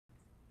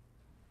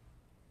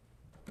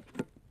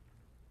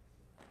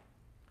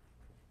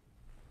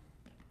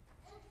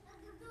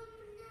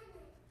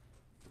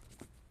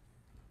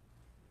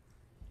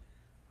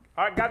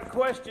All right, got a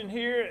question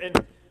here, and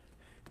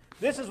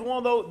this was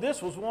one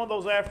of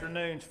those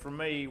afternoons for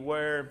me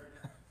where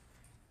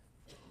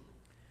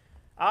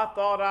I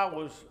thought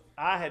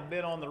I had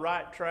been on the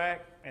right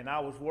track, and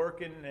I was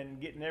working and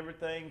getting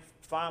everything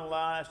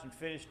finalized and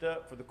finished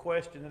up for the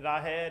question that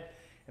I had.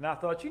 And I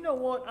thought, you know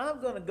what,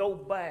 I'm going to go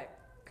back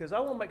because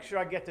I want to make sure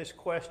I get this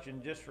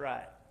question just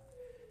right.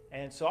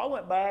 And so I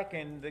went back,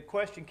 and the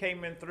question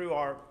came in through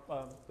our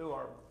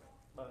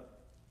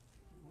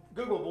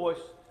Google Voice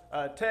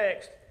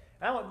text.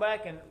 I went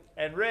back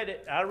and read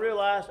it. I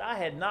realized I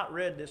had not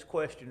read this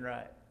question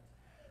right.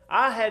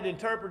 I had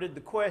interpreted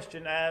the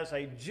question as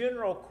a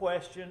general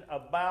question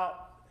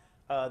about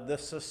the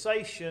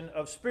cessation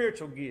of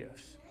spiritual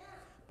gifts.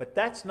 But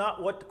that's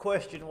not what the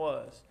question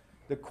was.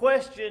 The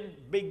question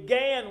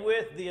began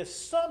with the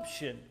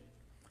assumption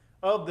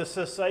of the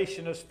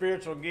cessation of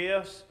spiritual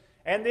gifts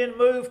and then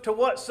moved to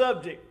what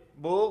subject,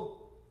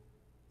 Bull?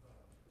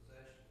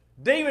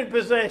 Demon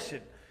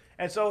possession.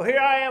 And so here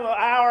I am an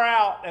hour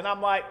out, and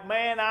I'm like,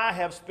 man,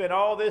 I've spent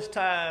all this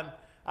time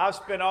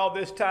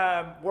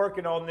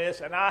working on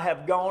this, and I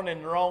have gone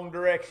in the wrong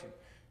direction.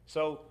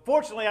 So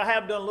fortunately, I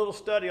have done a little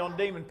study on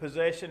demon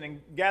possession and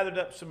gathered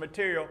up some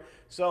material.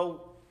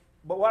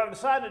 But what I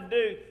decided to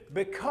do,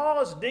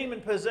 because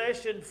demon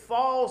possession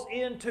falls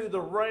into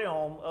the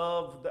realm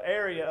of the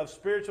area of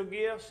spiritual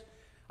gifts,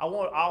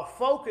 I'll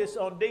focus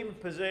on demon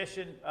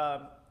possession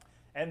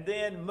and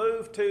then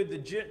move to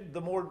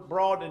the more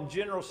broad and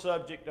general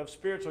subject of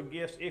spiritual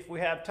gifts if we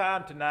have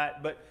time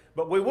tonight.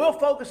 But we will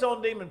focus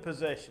on demon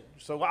possession.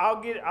 So I'll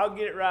get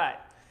it right.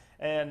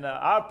 And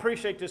I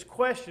appreciate this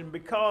question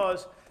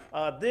because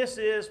this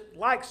is,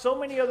 like so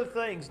many other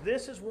things,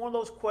 this is one of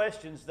those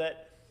questions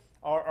that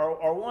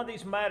are one of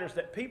these matters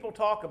that people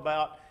talk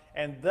about,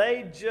 and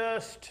they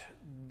just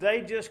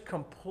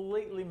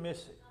completely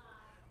miss it.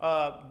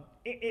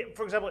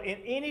 For example, in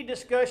any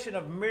discussion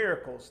of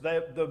miracles,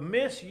 the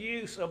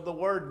misuse of the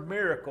word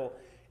miracle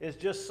is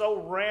just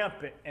so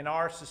rampant in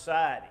our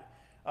society.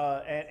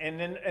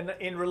 And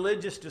in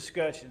religious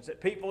discussions,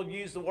 that people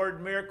use the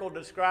word miracle to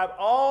describe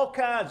all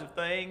kinds of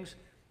things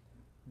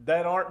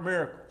that aren't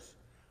miracles.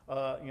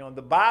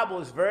 The Bible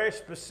is very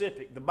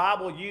specific. The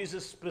Bible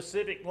uses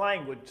specific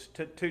language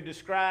to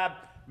describe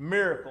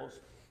miracles,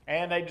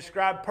 and they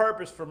describe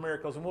purpose for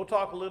miracles, and we'll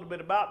talk a little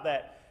bit about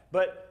that.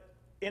 But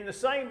in the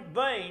same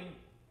vein,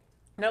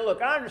 now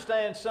look, I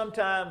understand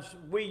sometimes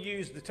we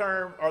use the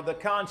term or the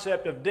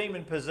concept of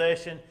demon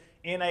possession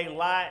in a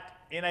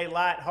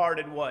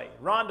light-hearted way.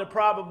 Rhonda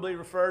probably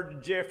referred to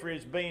Jeffrey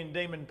as being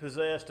demon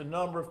possessed a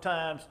number of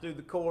times through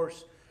the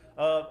course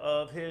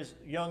of his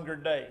younger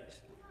days.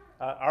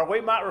 Or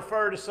we might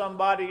refer to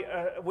somebody,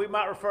 we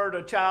might refer to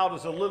a child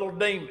as a little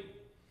demon,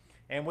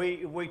 and we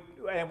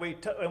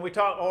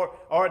talk,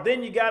 or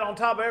then you got on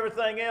top of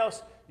everything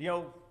else,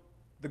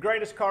 the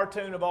greatest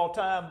cartoon of all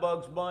time,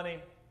 Bugs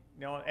Bunny,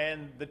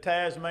 and the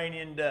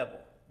Tasmanian Devil.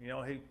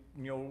 He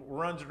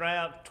runs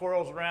around,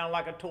 twirls around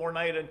like a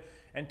tornado,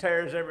 and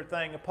tears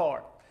everything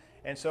apart.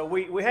 And so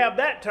we have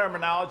that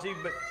terminology,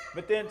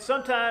 but then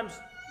sometimes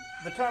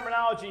the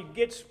terminology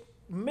gets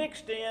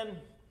mixed in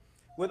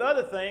with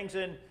other things.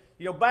 And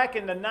back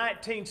in the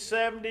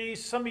 1970s,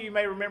 some of you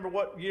may remember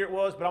what year it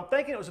was, but I'm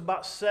thinking it was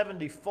about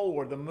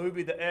 74, the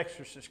movie The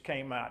Exorcist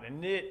came out,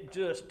 and it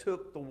just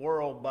took the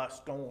world by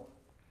storm.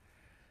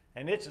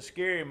 And it's a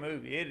scary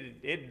movie.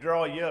 It'd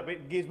draw you up.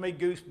 It gives me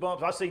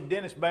goosebumps. I see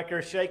Dennis back there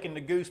shaking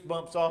the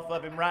goosebumps off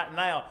of him right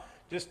now,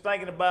 just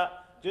thinking about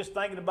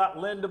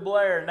Linda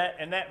Blair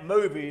and that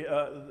movie,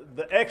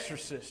 The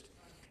Exorcist.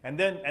 And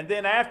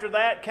then after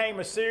that came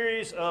a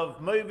series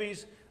of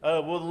movies with a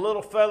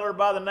little feller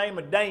by the name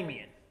of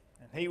Damien.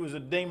 He was a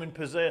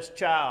demon-possessed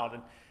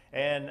child,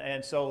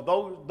 and so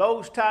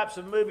those types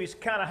of movies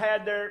kind of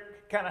had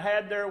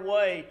their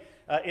way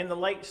in the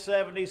late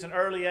 70s and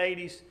early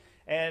 80s,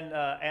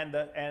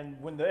 and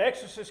when The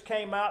Exorcist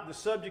came out, the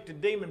subject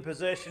of demon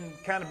possession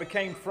kind of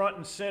became front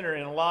and center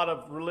in a lot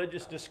of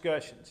religious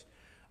discussions.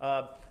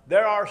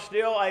 There are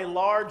still a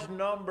large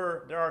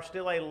number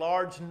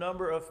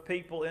of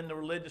people in the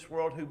religious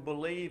world who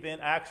believe in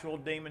actual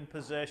demon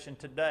possession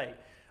today.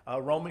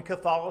 Roman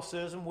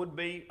Catholicism would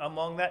be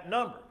among that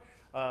number.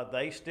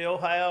 They still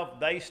have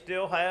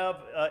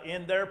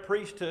in their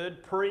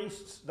priesthood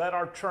priests that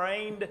are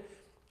trained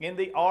in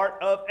the art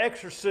of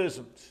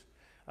exorcisms,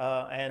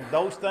 and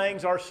those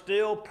things are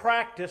still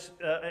practiced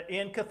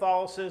in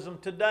Catholicism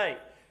today.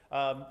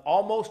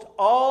 Almost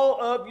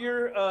all of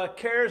your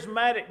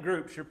charismatic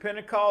groups, your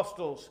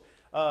Pentecostals,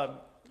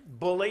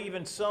 believe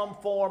in some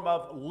form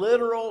of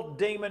literal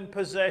demon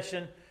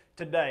possession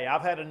today.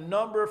 I've had a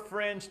number of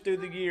friends through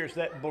the years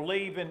that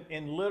believe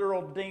in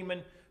literal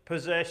demon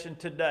possession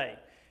today.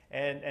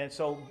 And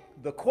so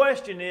the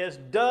question is,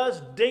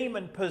 does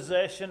demon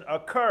possession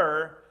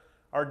occur,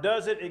 or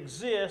does it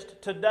exist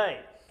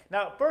today?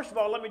 Now, first of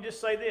all, let me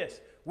just say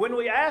this. When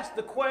we ask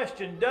the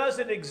question, does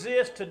it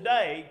exist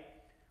today,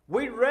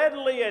 we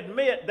readily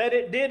admit that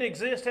it did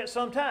exist at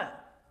some time.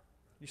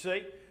 You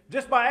see?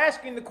 Just by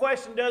asking the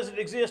question, does it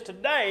exist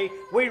today,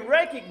 we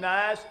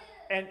recognize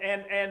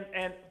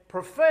and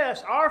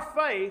profess our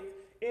faith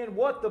in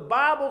what the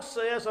Bible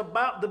says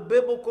about the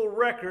biblical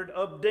record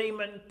of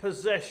demon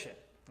possession.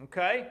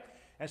 Okay?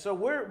 And so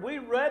we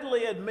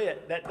readily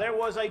admit that there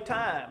was a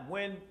time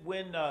when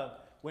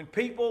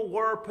people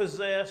were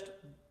possessed,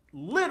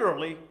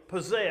 literally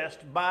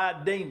possessed by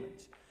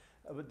demons.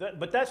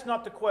 But that's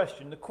not the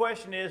question. The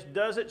question is,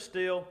 does it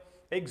still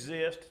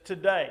exist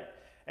today?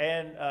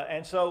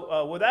 And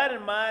so with that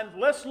in mind,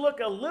 let's look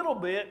a little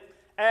bit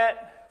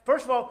at,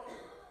 first of all,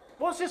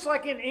 well, it's just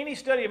like in any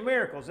study of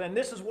miracles, and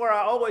this is where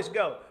I always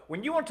go.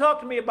 When you want to talk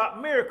to me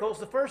about miracles,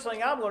 the first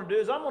thing I'm going to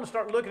do is I'm going to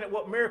start looking at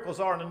what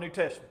miracles are in the New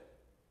Testament.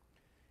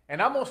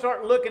 And I'm going to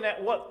start looking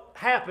at what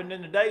happened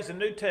in the days of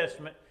the New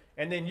Testament,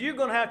 and then you're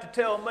going to have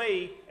to tell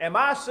me, am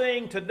I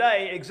seeing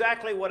today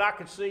exactly what I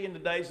could see in the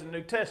days of the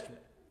New Testament?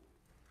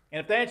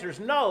 And if the answer is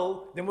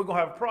no, then we're going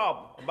to have a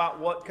problem about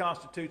what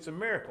constitutes a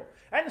miracle.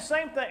 And the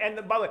same thing,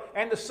 and by the way,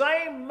 and the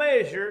same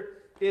measure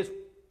is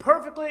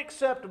perfectly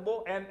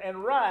acceptable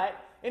and right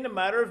in the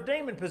matter of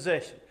demon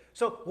possession.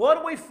 So what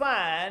do we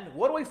find?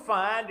 What do we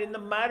find in the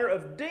matter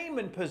of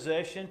demon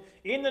possession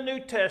in the New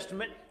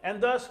Testament? And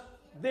thus,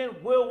 then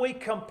will we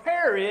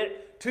compare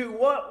it to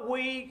what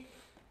we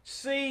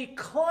see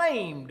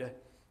claimed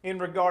in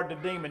regard to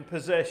demon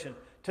possession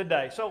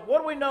today? So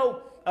what do we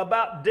know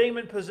about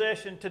demon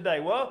possession today?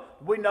 Well,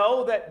 we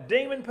know that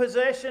demon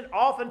possession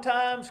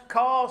oftentimes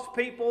causes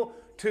people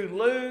to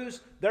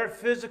lose their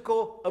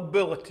physical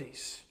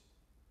abilities.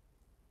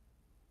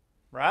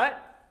 Right?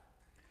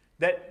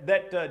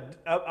 That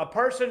a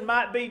person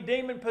might be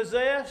demon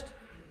possessed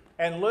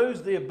and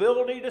lose the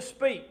ability to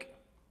speak.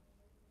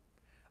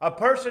 A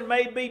person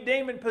may be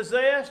demon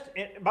possessed,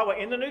 by the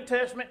way, in the New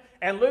Testament,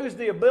 and lose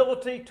the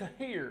ability to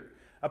hear.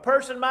 A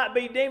person might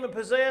be demon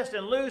possessed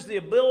and lose the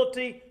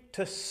ability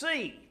to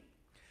see.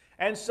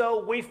 And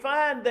so we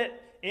find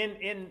that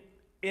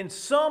in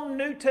some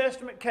New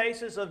Testament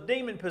cases of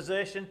demon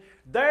possession,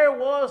 there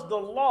was the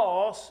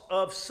loss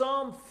of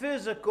some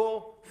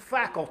physical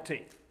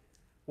faculty,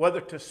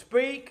 whether to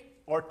speak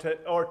or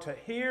to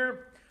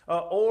hear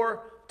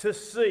or to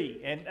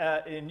see.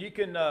 And you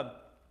can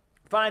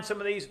find some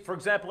of these, for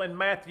example, in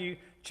Matthew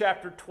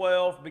chapter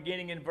 12,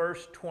 beginning in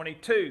verse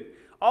 22.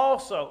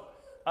 Also,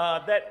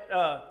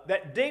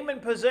 that demon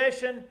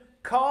possession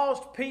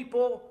caused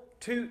people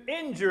to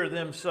injure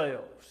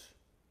themselves.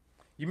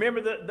 You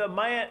remember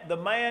the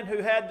man who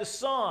had the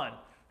son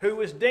who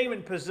was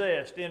demon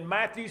possessed in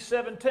Matthew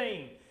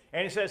 17.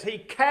 And it says he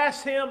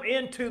cast him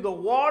into the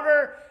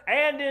water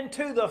and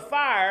into the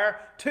fire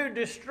to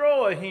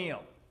destroy him.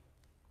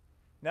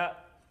 Now,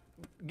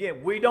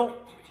 again, we don't,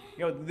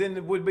 then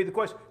it would be the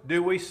question,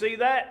 do we see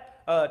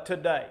that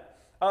today?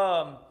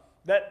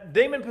 That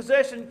demon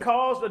possession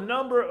caused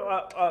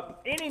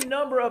any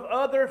number of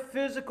other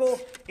physical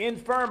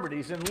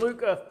infirmities. In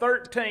Luke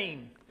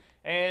 13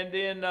 and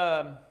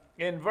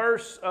in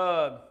verse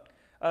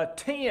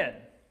 10,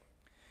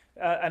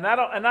 and I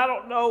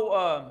don't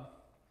know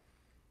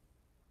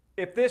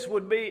if this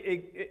would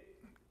be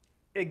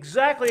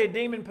exactly a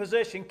demon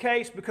possession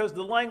case because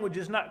the language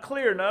is not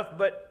clear enough,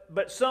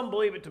 but some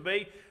believe it to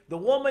be. The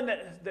woman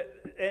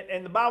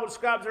and the Bible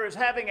describes her as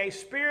having a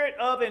spirit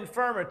of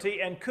infirmity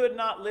and could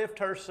not lift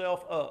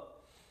herself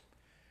up.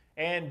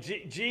 And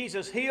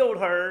Jesus healed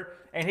her,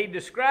 and he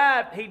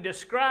described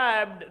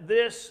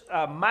this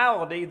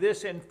malady,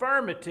 this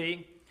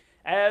infirmity,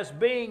 as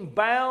being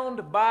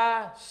bound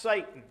by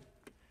Satan.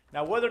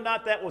 Now, whether or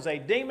not that was a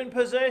demon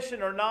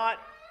possession or not,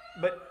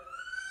 but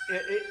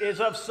it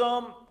is of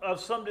some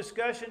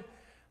discussion.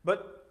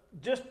 But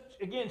just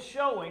again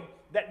showing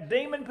that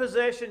demon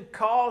possession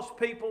caused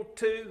people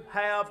to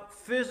have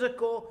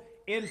physical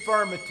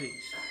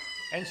infirmities.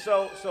 And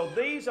so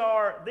these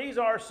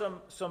are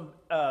some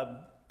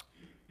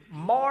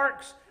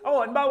marks.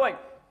 Oh, and by the way,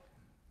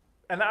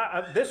 and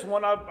this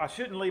one I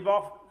shouldn't leave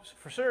off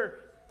for sure.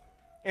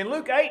 In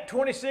Luke 8,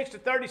 26 to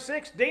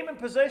 36, demon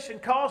possession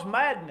caused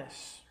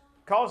madness,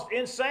 caused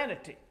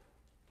insanity.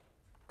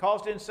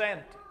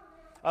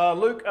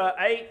 Luke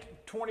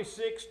 8,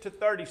 26 to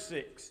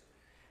 36.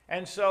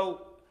 And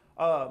so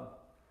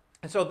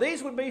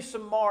these would be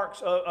some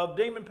marks of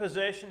demon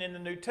possession in the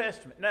New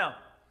Testament. Now,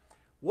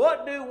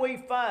 what do we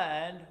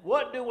find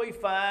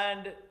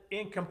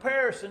in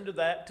comparison to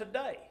that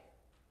today?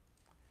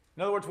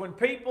 In other words, when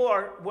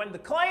the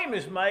claim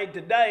is made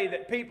today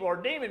that people are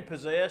demon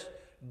possessed,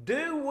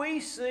 do we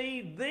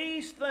see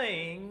these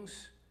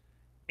things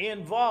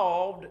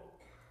involved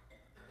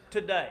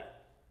today?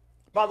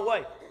 By the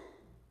way,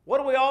 what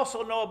do we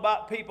also know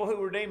about people who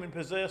were demon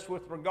possessed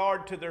with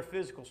regard to their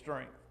physical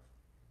strength?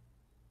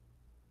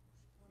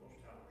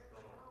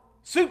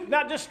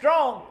 Not just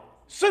strong,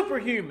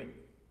 superhuman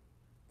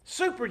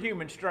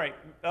strength.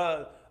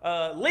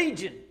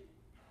 Legion.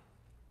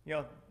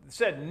 It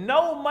said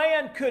no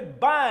man could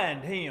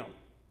bind him.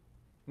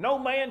 No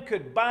man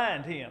could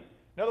bind him.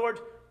 In other words,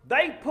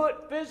 they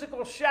put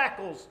physical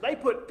shackles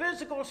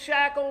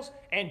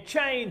and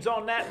chains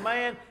on that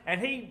man, and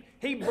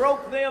he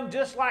broke them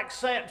just like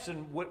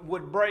Samson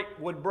would break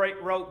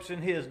ropes in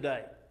his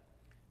day.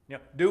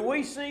 Do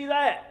we see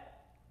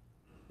that?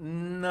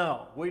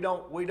 No, we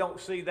don't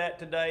see that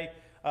today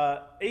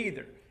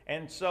either.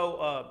 And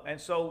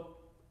so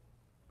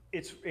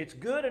it's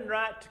good and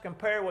right to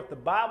compare what the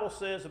Bible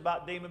says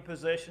about demon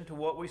possession to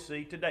what we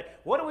see today.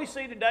 What do we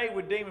see today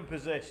with demon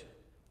possession?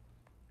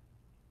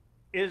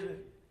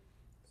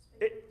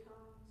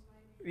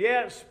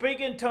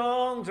 Speaking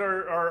tongues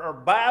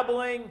or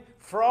babbling,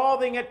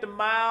 frothing at the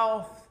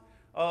mouth,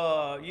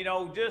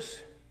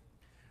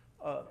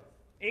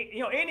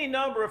 any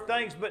number of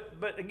things.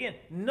 But again,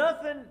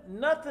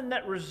 nothing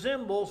that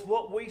resembles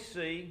what we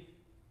see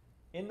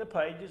in the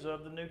pages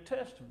of the New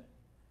Testament.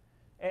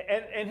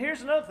 And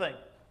here's another thing.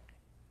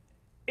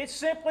 It's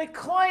simply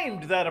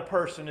claimed that a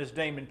person is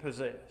demon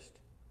possessed,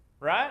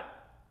 right?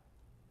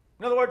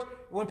 In other words,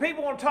 when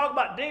people want to talk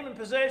about demon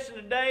possession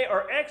today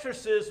or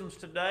exorcisms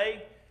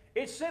today,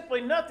 it's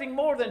simply nothing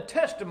more than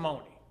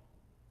testimony.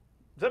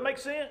 Does that make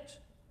sense?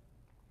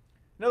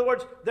 In other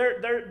words,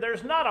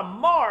 there's not a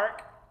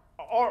mark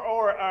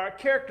or a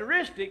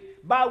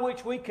characteristic by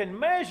which we can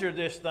measure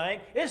this thing.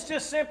 It's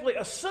just simply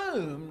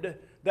assumed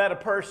that a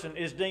person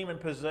is demon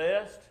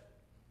possessed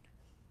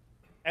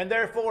and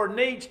therefore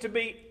needs to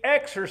be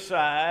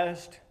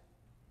exorcised,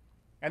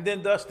 and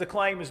then thus the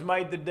claim is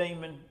made the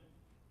demon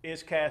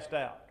is cast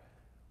out.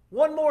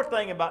 One more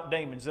thing about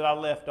demons that I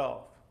left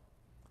off.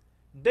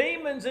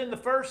 Demons in the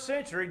first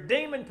century,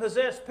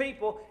 demon-possessed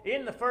people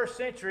in the first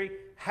century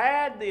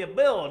had the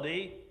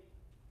ability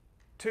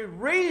to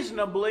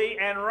reasonably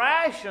and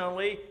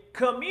rationally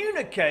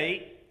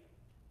communicate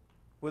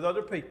with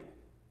other people.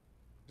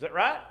 Is that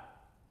right?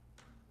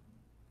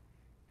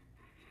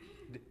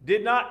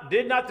 Did not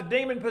the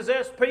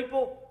demon-possessed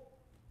people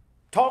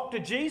talk to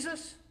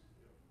Jesus?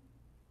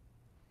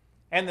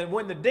 And then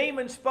when the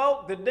demon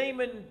spoke, the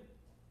demon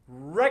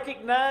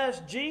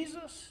recognized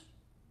Jesus? Is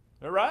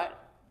that right?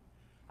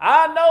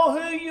 I know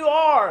who you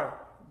are,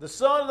 the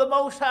Son of the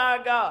Most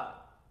High God.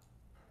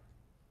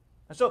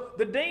 And so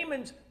the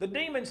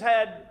demons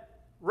had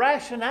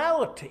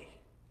rationality.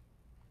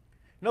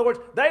 In other words,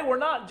 they were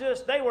not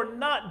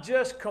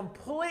just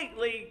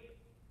completely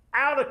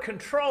out of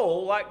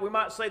control, like we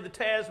might say the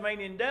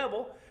Tasmanian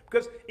devil,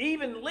 because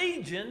even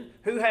Legion,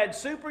 who had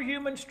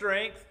superhuman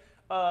strength,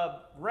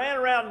 ran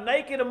around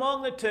naked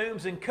among the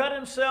tombs and cut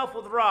himself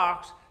with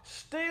rocks,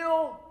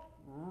 still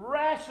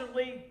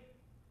rationally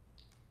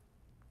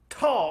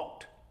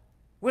talked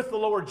with the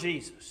Lord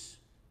Jesus.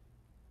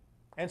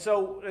 And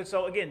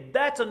so again,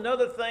 that's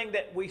another thing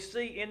that we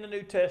see in the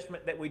New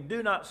Testament that we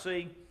do not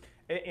see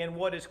in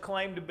what is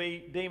claimed to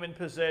be demon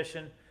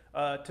possession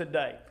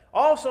today.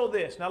 Also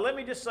this, now let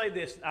me just say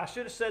this. I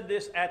should have said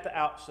this at the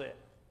outset.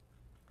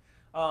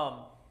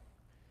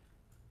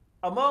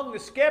 Among the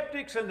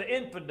skeptics and the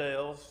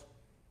infidels,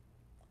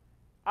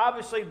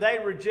 obviously they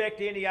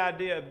reject any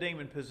idea of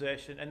demon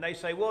possession, and they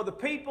say, well, the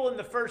people in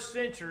the first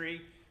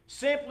century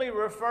simply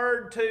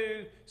referred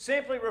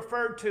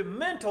to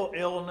mental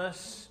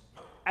illness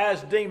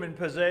as demon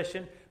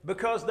possession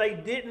because they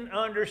didn't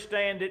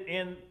understand it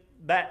in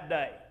that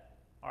day.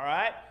 All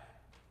right?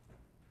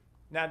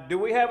 Now, do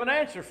we have an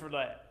answer for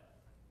that?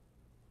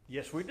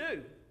 Yes, we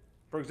do.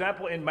 For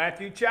example, in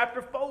Matthew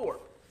chapter 4.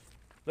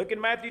 Look in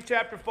Matthew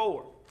chapter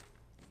 4.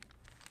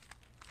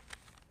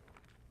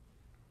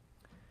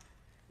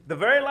 The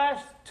very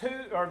last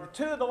two, or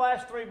two of the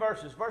last three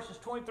verses, verses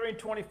 23 and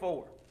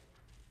 24.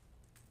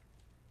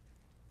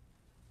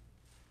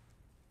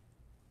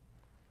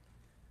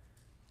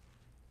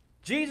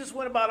 Jesus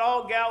went about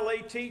all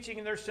Galilee, teaching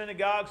in their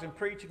synagogues and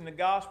preaching the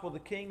gospel of the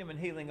kingdom and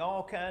healing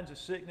all kinds of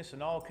sickness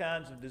and all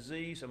kinds of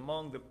disease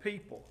among the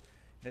people.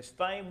 And his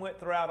fame went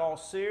throughout all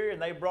Syria,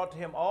 and they brought to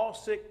him all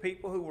sick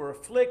people who were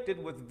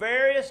afflicted with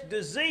various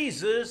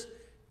diseases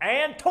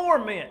and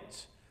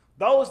torments.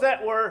 Those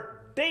that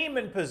were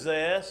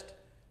demon-possessed,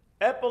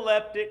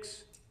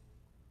 epileptics,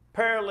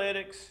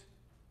 paralytics,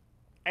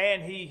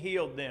 and he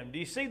healed them. Do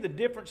you see the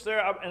difference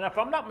there? And if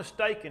I'm not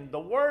mistaken, the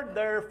word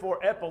there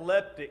for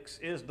epileptics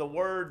is the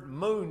word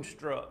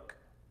moonstruck.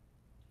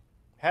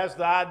 Has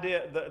the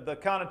idea, the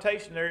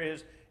connotation there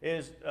is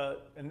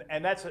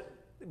and that's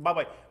by the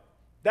way,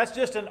 that's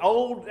just an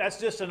old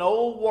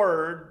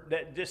word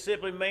that just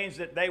simply means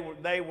that they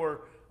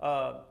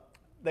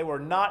were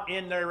not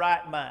in their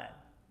right mind.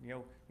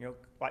 You know,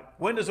 like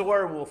when does a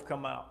werewolf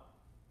come out?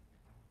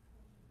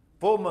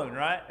 Full moon,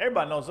 right?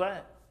 Everybody knows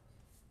that.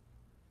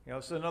 You know,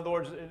 so in other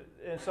words,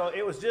 and so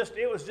it was just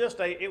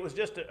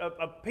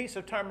a piece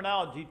of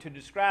terminology to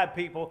describe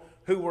people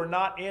who were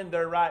not in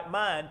their right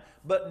mind.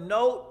 But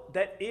note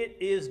that it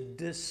is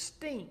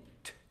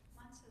distinct.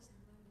 One says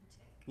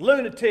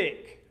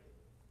lunatic.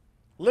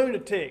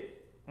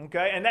 Lunatic.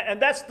 Okay,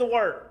 and that's the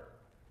word.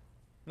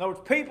 In other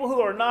words, people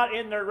who are not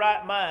in their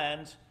right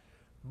minds,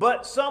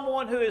 but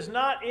someone who is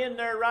not in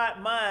their right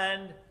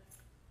mind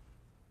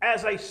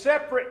as a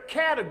separate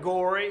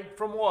category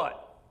from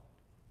what?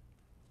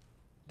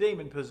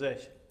 Demon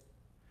possession.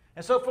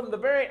 And so from the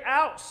very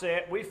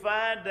outset, we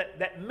find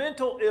that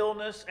mental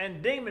illness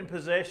and demon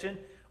possession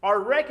are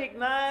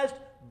recognized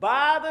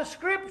by the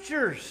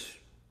Scriptures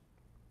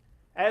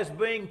as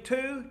being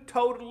two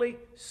totally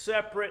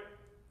separate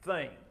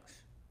things.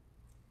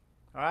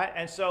 All right,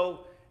 and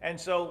so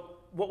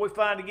what we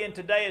find again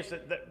today is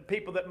that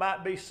people that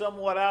might be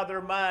somewhat out of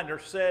their mind are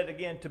said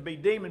again to be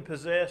demon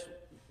possessed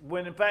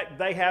when in fact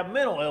they have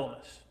mental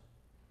illness.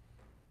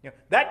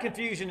 That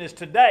confusion is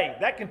today.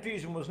 That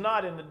confusion was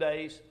not in the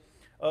days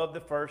of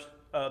the first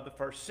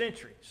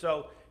century.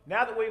 So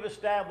now that we've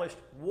established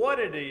what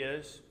it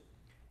is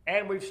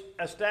and we've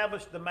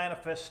established the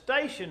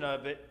manifestation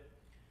of it,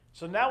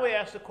 so now we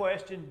ask the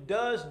question,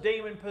 does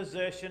demon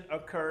possession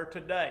occur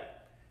today?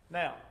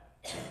 Now,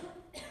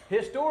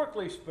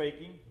 historically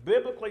speaking,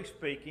 biblically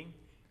speaking,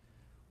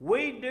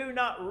 we do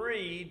not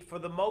read, for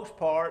the most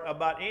part,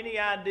 about any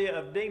idea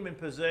of demon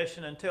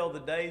possession until the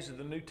days of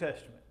the New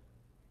Testament.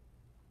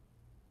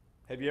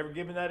 Have you ever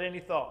given that any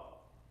thought?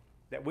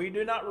 That we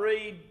do not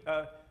read,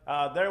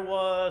 there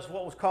was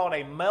what was called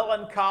a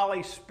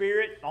melancholy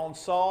spirit on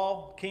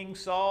Saul, King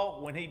Saul,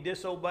 when he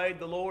disobeyed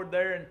the Lord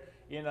there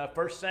in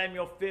 1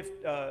 Samuel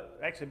 15,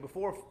 actually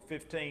before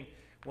 15,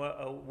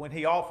 when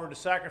he offered a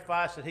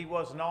sacrifice that he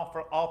wasn't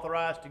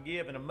authorized to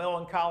give, and a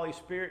melancholy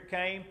spirit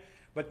came.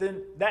 But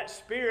then that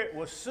spirit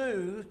was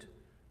soothed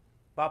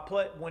by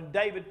when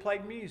David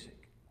played music.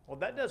 Well,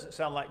 that doesn't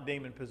sound like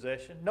demon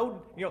possession.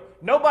 No,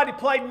 nobody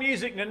played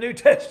music in the New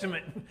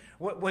Testament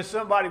when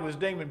somebody was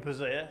demon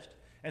possessed,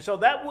 and so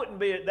that wouldn't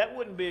be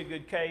a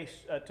good case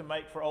to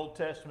make for Old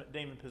Testament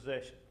demon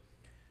possession.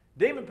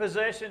 Demon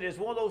possession is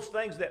one of those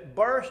things that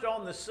burst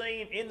on the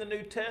scene in the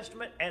New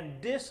Testament and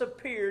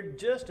disappeared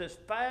just as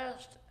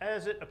fast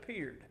as it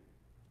appeared.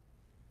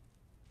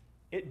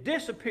 It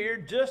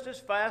disappeared just as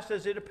fast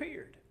as it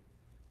appeared.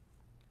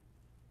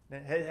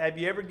 Have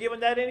you ever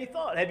given that any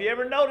thought? Have you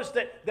ever noticed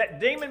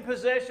that demon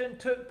possession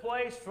took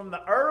place from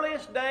the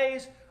earliest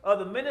days of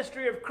the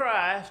ministry of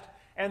Christ,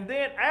 and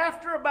then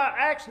after about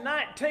Acts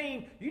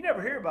 19, you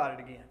never hear about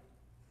it again?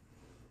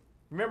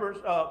 Remember,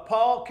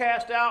 Paul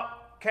cast out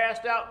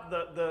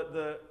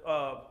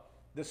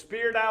the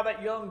spirit out of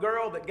that young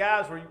girl that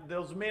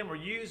those men were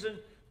using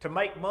to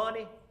make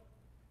money.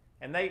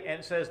 And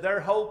it says their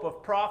hope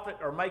of profit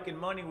or making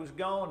money was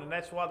gone, and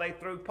that's why they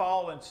threw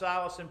Paul and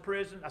Silas in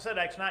prison. I said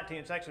Acts 19,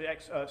 it's actually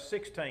Acts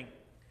 16.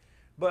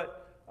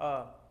 But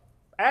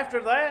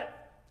after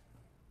that,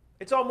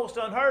 it's almost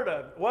unheard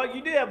of. Well,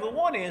 you do have the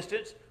one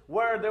instance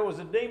where there was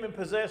a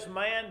demon-possessed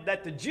man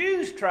that the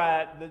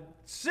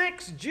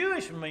 6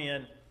 Jewish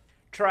men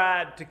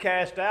tried to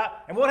cast out.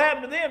 And what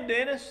happened to them,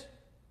 Dennis?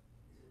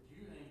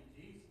 You ain't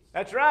Jesus.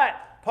 That's right.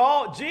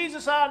 Paul,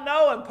 Jesus I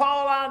know and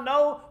Paul I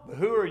know, but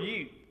who are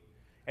you?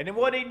 And then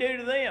what did he do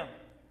to them?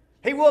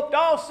 He whooped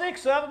all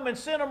 6 of them and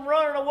sent them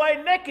running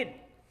away naked.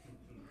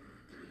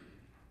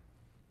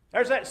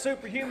 There's that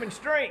superhuman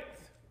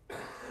strength.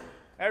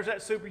 There's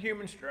that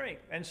superhuman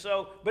strength. And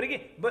so,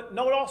 but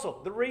note also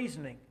the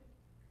reasoning.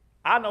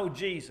 I know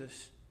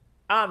Jesus.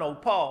 I know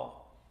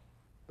Paul.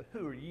 But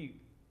who are you?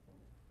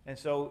 And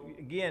so,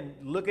 again,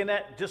 looking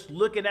at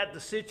the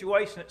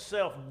situation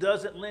itself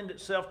doesn't lend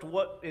itself to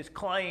what is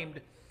claimed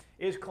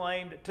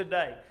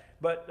today.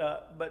 The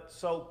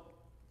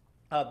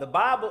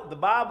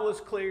Bible is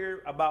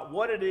clear about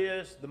what it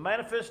is, the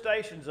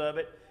manifestations of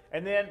it,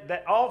 and then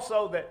that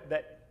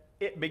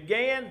it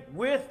began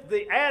with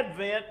the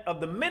advent of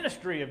the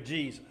ministry of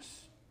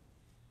Jesus.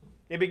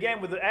 It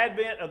began with the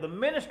advent of the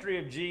ministry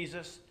of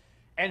Jesus,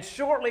 and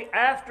shortly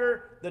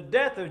after the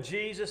death of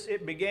Jesus,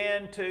 it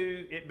began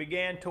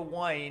to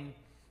wane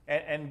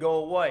and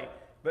go away.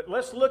 But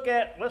let's look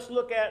at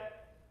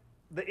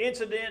the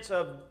incidents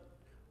of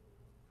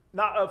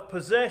not of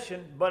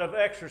possession but of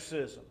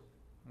exorcism.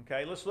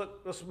 Okay,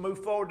 let's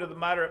move forward to the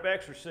matter of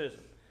exorcism.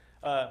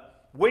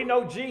 We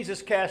know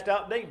Jesus cast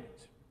out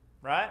demons,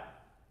 right?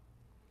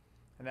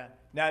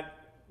 Now,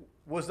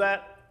 was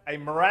that a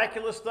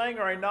miraculous thing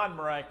or a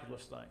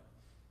non-miraculous thing?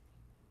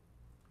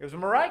 It was a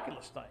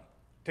miraculous thing.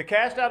 To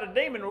cast out a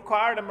demon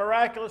required a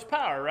miraculous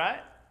power,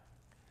 right?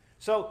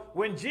 So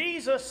when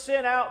Jesus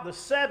sent out the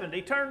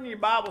 70, turn in your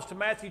Bibles to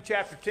Matthew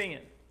chapter 10.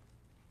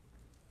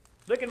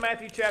 Look at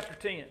Matthew chapter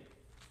 10.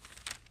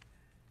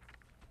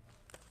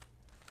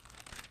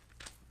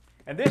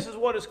 And this is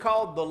what is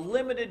called the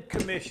limited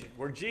commission,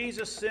 where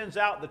Jesus sends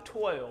out the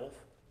 12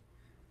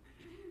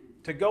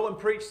 to go and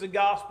preach the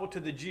gospel to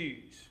the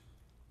Jews.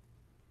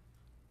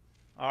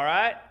 All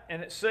right?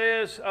 And it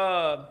says,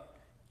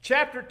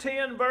 chapter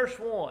 10, verse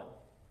 1.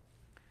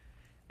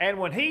 And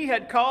when he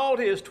had called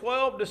his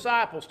 12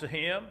 disciples to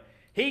him,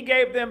 he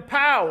gave them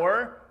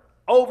power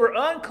over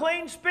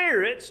unclean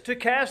spirits to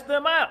cast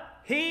them out.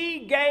 He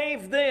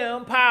gave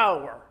them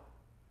power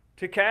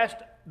to cast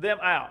them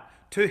out,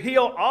 to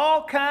heal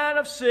all kind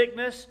of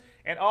sickness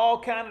and all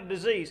kind of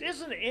disease.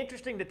 Isn't it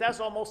interesting that that's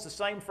almost the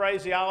same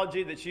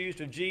phraseology that's used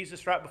of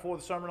Jesus right before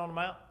the Sermon on the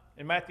Mount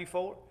in Matthew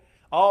 4?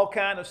 All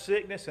kind of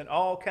sickness and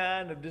all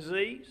kind of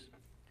disease.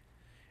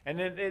 And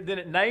then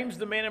it names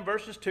the men in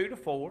verses 2 to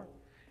 4.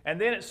 And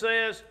then it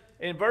says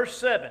in verse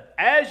 7,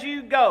 as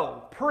you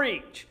go,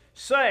 preach,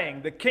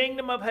 saying, the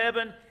kingdom of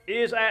heaven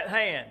is at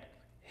hand.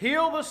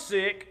 Heal the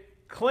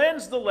sick,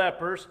 cleanse the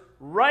lepers,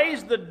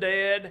 raise the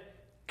dead,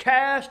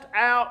 cast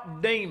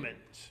out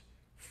demons.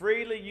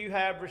 Freely you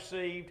have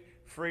received,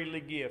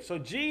 freely give. So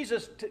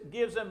Jesus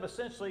gives them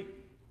essentially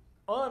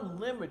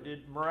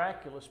unlimited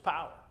miraculous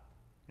power.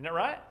 Isn't that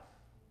right?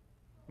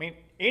 I mean,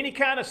 any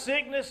kind of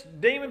sickness,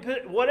 demon,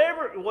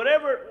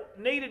 whatever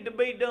needed to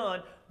be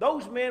done,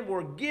 those men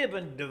were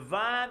given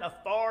divine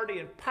authority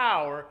and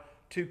power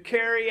to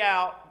carry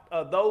out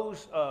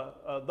those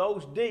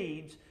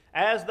deeds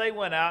as they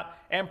went out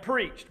and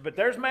preached. But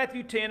there's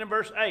Matthew 10 and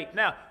verse 8.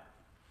 Now,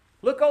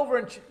 look over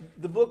in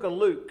the book of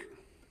Luke,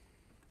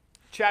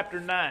 chapter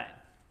 9.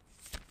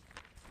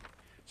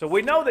 So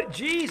we know that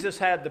Jesus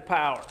had the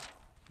power,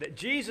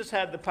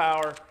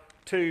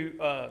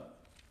 to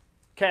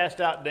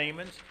cast out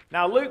demons.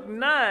 Now, Luke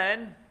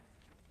 9,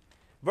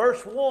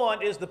 verse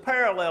 1 is the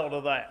parallel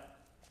to that.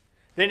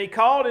 Then he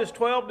called his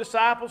 12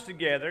 disciples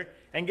together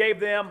and gave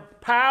them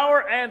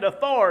power and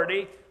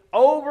authority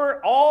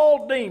over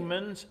all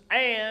demons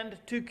and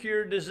to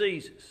cure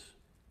diseases.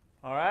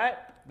 All right?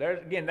 There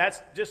again,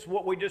 that's just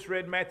what we just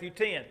read in Matthew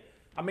 10.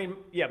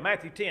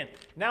 Matthew 10.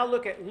 Now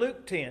look at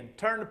Luke 10.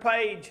 Turn the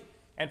page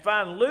and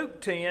find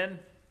Luke 10,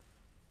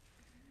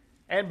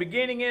 and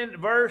beginning in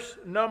verse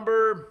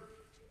number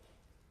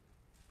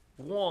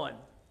 1.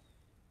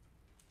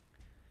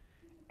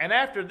 And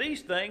after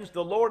these things,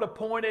 the Lord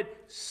appointed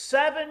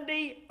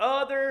 70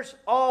 others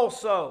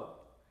also.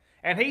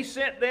 And he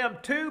sent them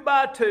 2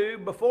 by 2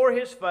 before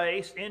his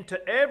face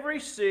into every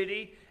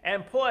city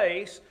and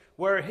place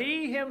where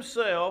he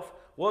himself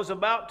was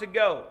about to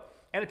go.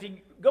 And if you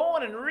go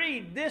on and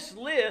read this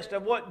list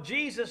of what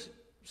Jesus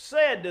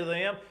said to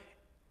them,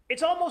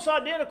 it's almost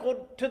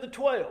identical to the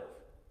 12.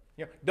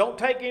 Don't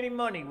take any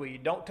money with you.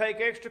 Don't take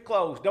extra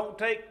clothes. Don't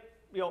take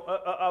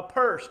a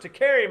purse to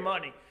carry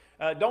money.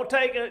 Don't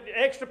take an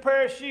extra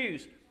pair of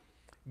shoes.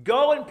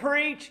 Go and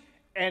preach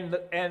and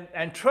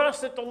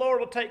trust that the Lord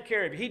will take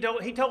care of you.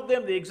 He told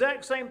them the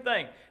exact same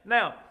thing.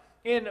 Now,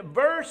 in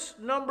verse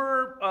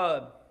number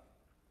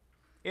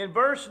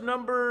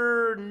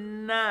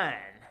 9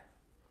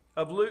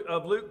 of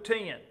Luke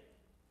 10,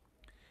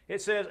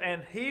 it says,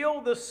 "And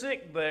heal the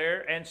sick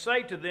there, and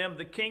say to them,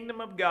 the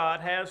kingdom of God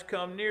has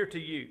come near to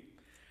you."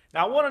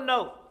 Now, I want to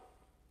note,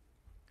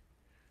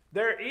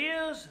 there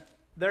is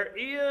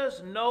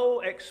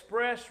no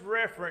express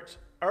reference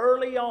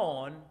early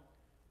on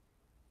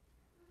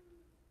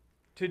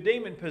to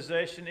demon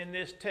possession in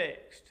this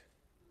text.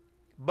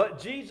 But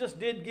Jesus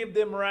did give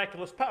them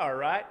miraculous power,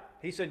 right?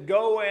 He said,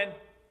 go and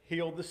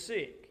heal the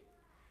sick.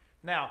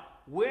 Now,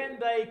 when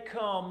they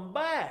come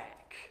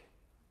back,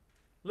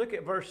 look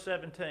at verse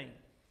 17.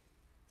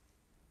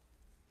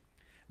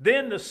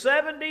 Then the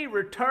 70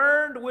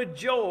 returned with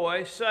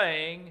joy,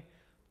 saying,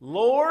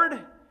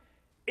 "Lord,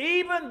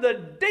 even the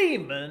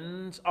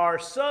demons are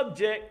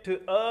subject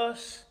to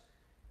us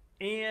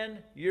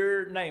in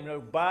your name." No,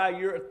 by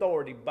your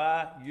authority,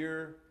 by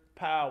your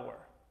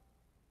power.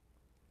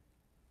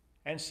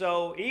 And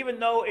so, even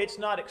though it's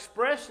not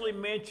expressly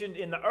mentioned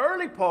in the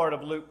early part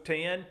of Luke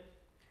 10,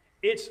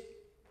 it's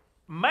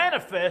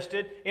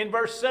manifested in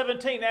verse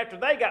 17 after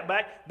they got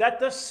back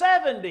that the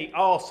 70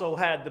 also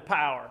had the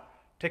power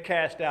to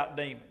cast out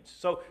demons.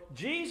 So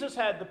Jesus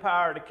had the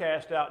power to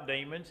cast out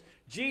demons.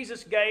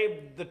 Jesus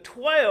gave the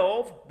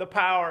 12 the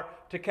power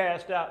to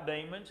cast out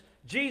demons.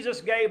 Jesus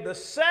gave the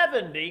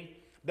 70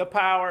 the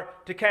power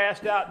to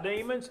cast out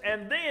demons.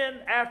 And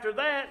then after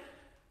that,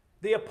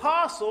 the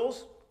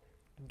apostles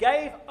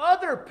gave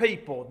other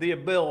people the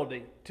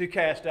ability to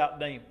cast out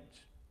demons.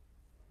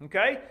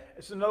 Okay?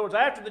 So in other words,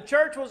 after the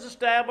church was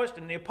established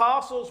and the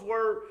apostles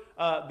were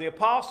the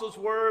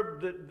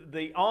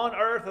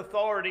on-earth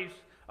authority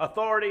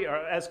or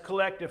as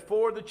collective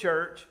for the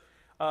church,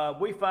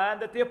 we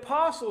find that the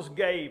apostles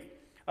gave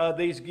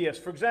these gifts.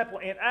 For example,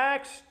 in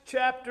Acts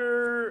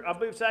chapter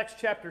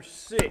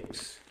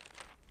 6.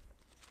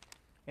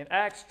 In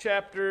Acts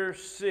chapter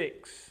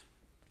 6.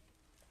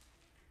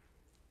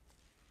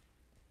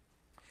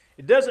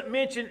 It does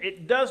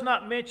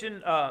not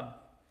mention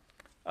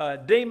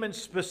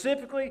demons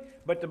specifically,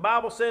 but the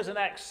Bible says in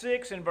Acts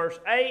 6 in verse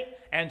 8,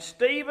 "And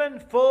Stephen,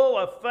 full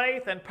of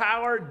faith and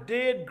power,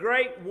 did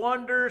great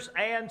wonders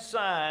and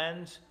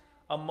signs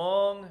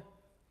among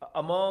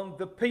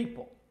the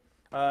people."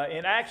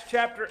 In Acts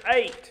chapter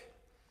 8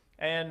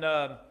 and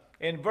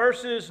in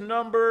verses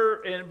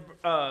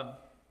 5,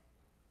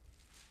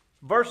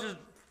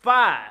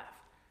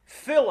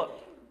 Philip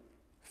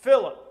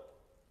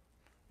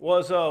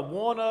was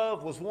one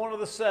of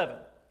the 7.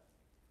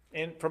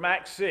 From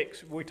Acts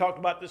 6, we talked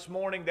about this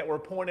morning that were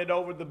appointed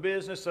over the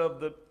business of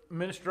the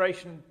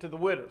ministration to the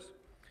widows.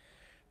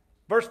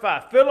 Verse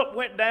 5, "Philip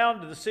went down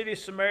to the city of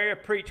Samaria,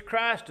 preached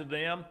Christ to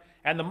them,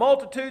 and the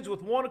multitudes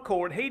with one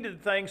accord heeded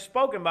the things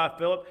spoken by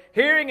Philip,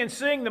 hearing and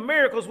seeing the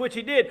miracles which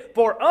he did.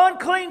 For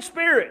unclean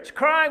spirits,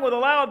 crying with a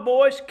loud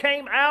voice,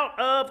 came out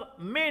of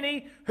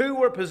many who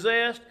were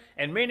possessed,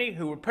 and many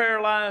who were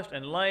paralyzed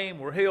and lame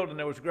were healed, and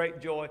there was great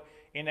joy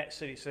in that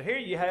city." So here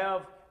you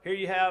have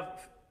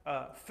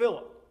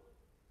Philip.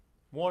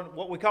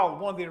 What we call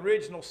one of the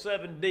original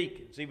 7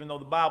 deacons, even though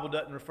the Bible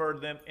doesn't refer to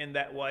them in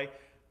that way.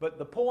 But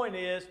the point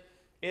is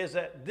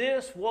that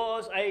this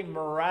was a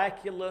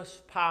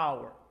miraculous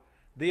power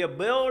The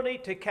ability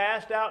to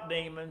cast out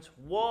demons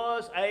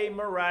was a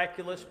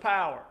miraculous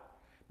power.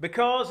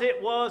 Because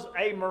it was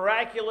a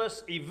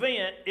miraculous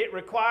event, it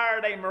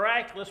required a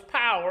miraculous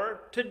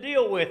power to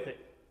deal with it.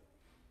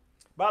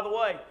 By the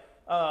way,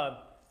 I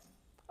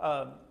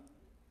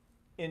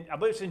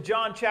believe it's in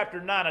John chapter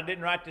 9. I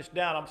didn't write this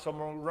down, so I'm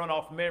going to run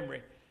off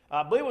memory.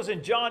 I believe it was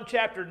in John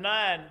chapter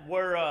 9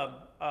 where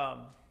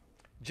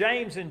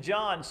James and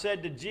John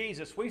said to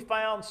Jesus, "We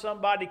found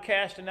somebody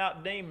casting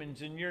out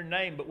demons in your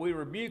name, but we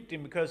rebuked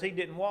him because he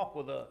didn't walk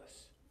with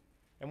us."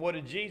 And what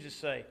did Jesus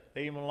say?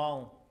 Leave him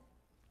alone.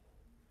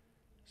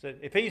 He said,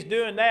 if he's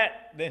doing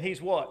that, then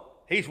he's what?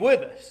 He's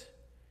with us.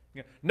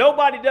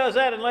 Nobody does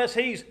that unless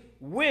he's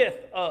with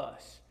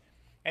us.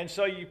 And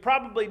so you're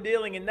probably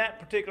dealing in that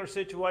particular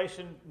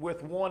situation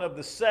with one of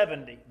the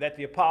 70 that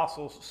the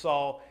apostles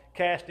saw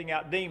casting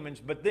out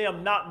demons, but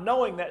them not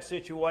knowing that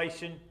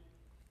situation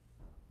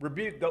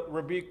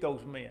rebuke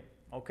those men,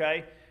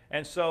 okay?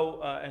 And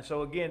so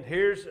again,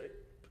 here's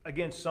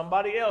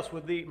somebody else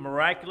with the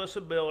miraculous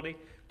ability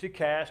to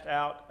cast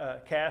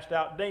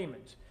out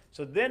demons.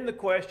 So then the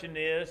question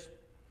is,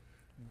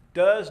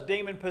 does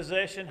demon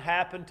possession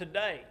happen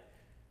today?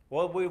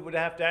 Well, we would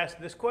have to ask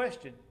this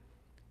question: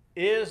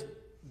 is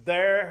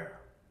there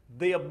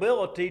the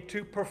ability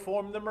to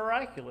perform the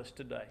miraculous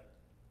today?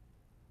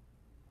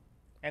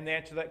 And the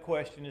answer to that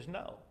question is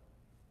no.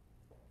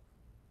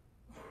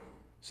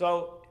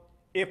 So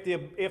if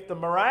the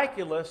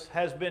miraculous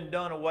has been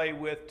done away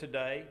with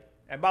today,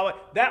 and by the way,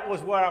 that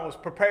was where I was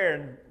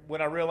preparing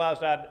when I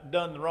realized I'd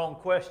done the wrong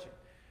question.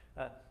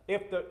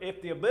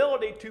 If the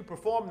ability to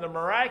perform the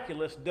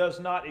miraculous does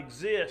not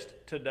exist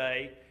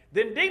today,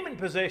 then demon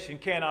possession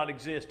cannot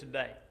exist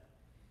today,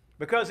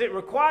 because it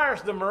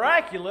requires the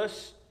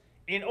miraculous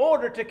in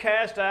order to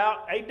cast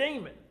out a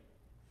demon.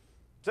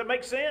 Does that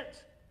make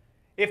sense?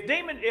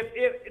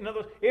 In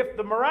other words, if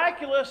the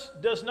miraculous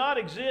does not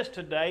exist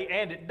today,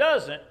 and it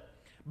doesn't,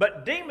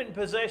 but demon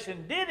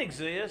possession did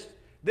exist,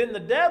 then the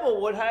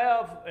devil would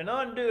have an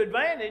undue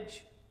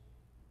advantage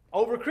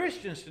over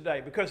Christians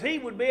today, because he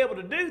would be able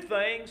to do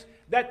things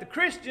that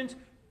Christians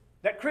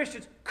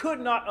could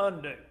not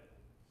undo.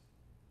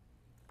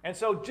 And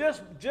so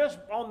just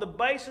on the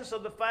basis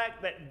of the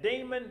fact that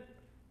demon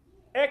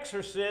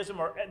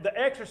exorcism, or the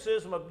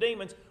exorcism of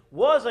demons,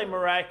 was a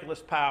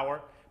miraculous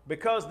power,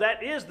 because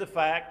that is the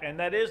fact and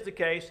that is the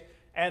case,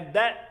 and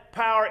that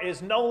power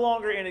is no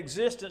longer in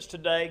existence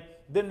today,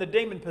 then the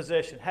demon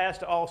possession has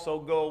to also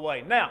go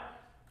away. Now,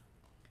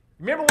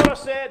 remember what I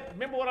said?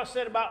 Remember what I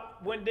said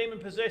about when demon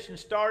possession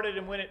started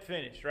and when it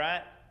finished,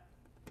 right?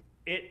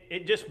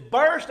 It just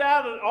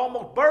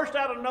almost burst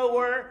out of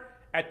nowhere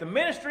at the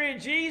ministry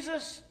of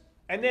Jesus,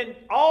 and then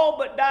all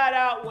but died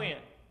out when?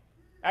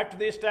 After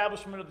the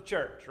establishment of the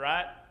church,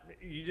 right?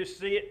 You just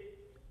see it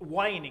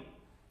waning.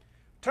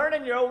 Turn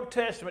in your Old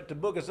Testament to the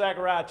book of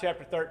Zechariah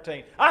chapter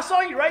 13. I saw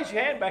you raise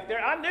your hand back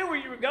there. I knew where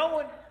you were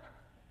going.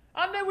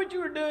 I knew what you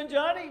were doing,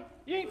 Johnny.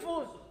 You ain't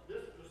fooling. This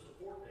will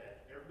support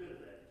that, every bit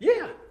of that.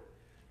 Yeah,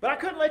 but I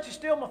couldn't let you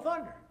steal my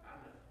thunder.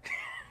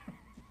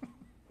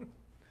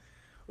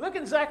 Look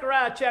in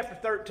Zechariah chapter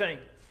 13.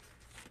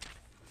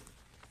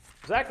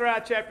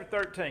 Zechariah chapter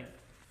 13.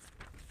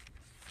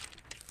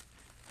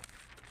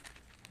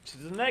 This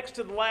is the next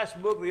to the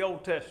last book of the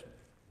Old Testament.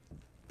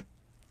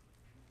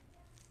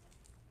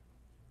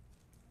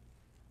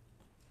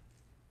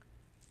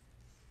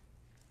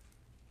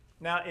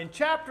 Now, in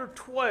chapter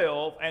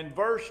 12 and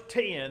verse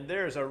 10,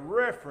 there's a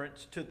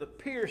reference to the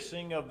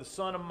piercing of the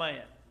Son of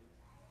Man,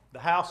 the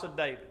house of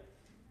David.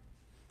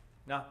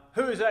 Now,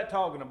 who is that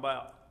talking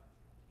about?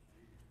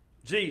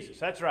 Jesus,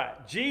 that's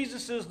right.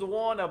 Jesus is the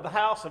one of the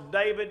house of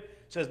David.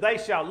 It says, they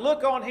shall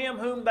look on him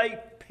whom they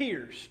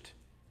pierced,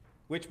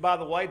 which, by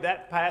the way,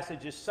 that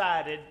passage is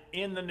cited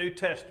in the New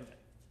Testament.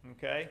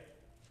 Okay?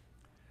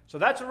 So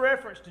that's a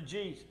reference to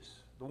Jesus,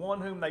 the one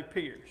whom they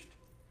pierced.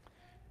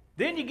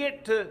 Then you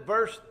get to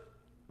verse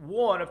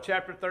 1 of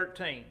chapter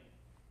 13.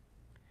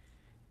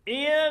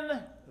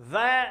 In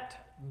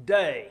that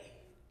day,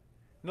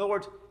 in other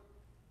words,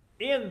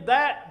 in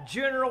that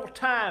general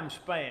time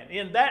span,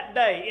 in that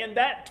day, in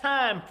that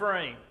time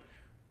frame,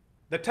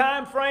 the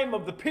time frame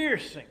of the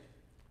piercing,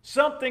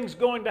 something's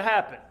going to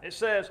happen. It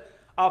says,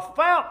 a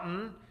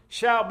fountain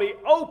shall be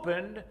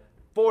opened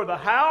for the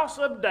house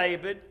of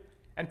David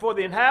and for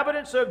the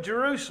inhabitants of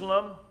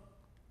Jerusalem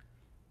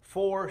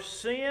for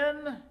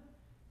sin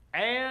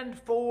and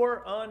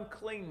for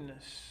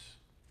uncleanness.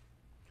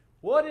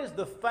 What is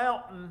the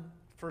fountain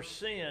for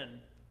sin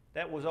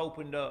that was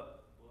opened up?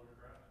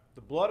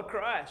 The blood of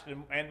Christ.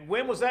 And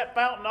when was that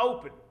fountain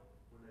opened?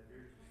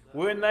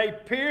 When they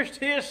pierced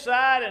his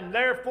side, and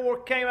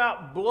therefore came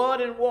out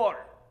blood and water.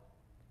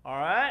 All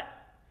right?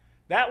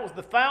 That was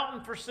the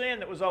fountain for sin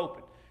that was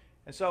opened.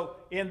 And so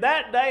in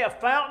that day, a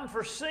fountain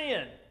for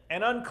sin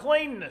and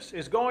uncleanness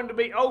is going to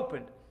be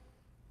opened.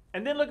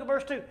 And then look at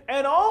verse 2.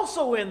 And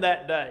also in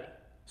that day,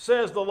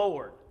 says the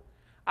Lord,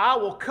 I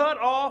will cut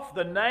off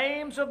the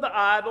names of the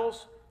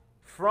idols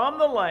from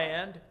the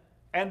land,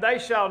 and they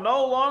shall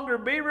no longer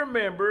be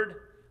remembered.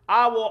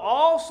 I will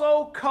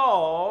also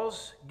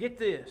cause, get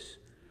this,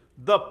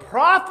 the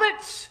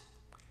prophets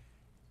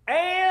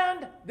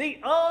and the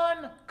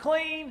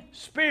unclean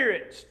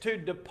spirits to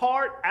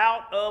depart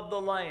out of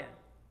the land.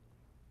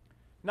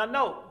 Now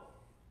note,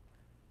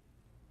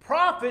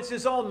 prophets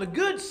is on the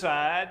good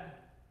side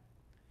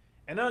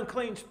and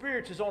unclean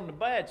spirits is on the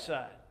bad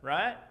side,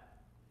 right?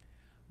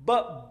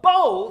 But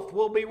both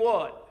will be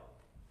what?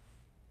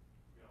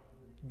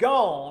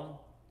 Gone.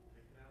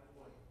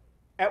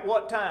 At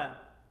what time?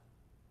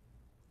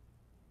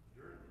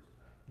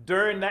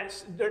 During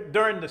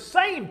the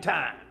same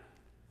time.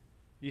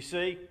 You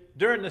see?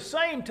 During the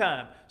same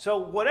time. So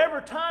whatever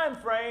time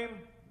frame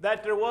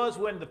that there was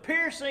when the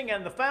piercing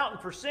and the fountain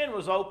for sin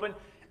was open,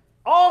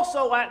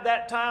 also at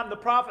that time the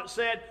prophet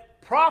said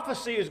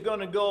prophecy is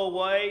going to go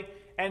away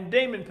and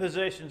demon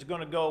possession is going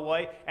to go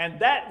away, and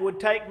that would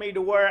take me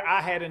to where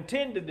I had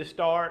intended to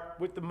start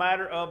with the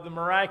matter of the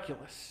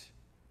miraculous.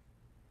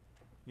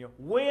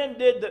 When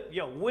did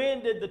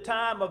the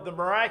time of the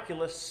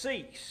miraculous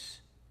cease?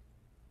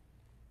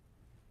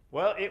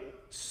 Well, it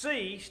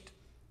ceased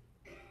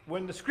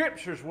when the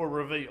scriptures were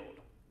revealed,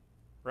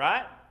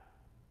 right?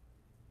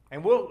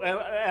 And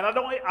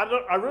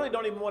I really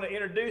don't even want to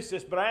introduce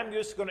this, but I am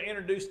just going to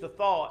introduce the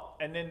thought,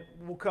 and then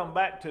we'll come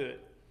back to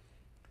it.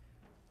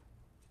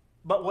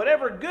 But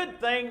whatever good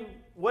thing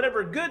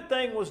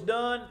was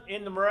done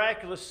in the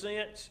miraculous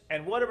sense,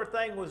 and whatever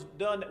thing was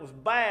done that was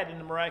bad in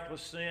the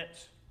miraculous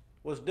sense,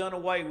 was done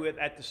away with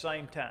at the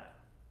same time.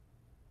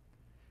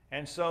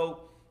 And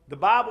so the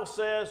Bible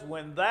says,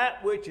 when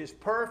that which is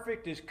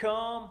perfect is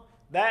come,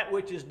 that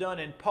which is done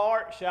in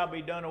part shall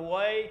be done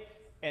away.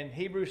 And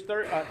in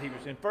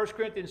 1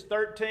 Corinthians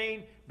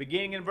 13,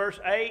 beginning in verse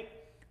 8,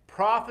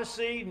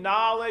 prophecy,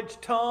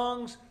 knowledge,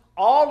 tongues,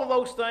 all of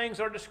those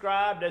things are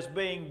described as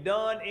being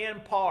done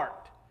in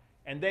part.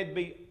 And they'd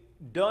be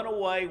done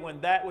away when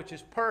that which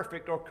is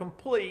perfect or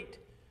complete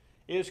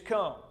is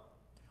come.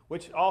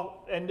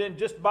 And then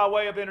just by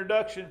way of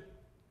introduction,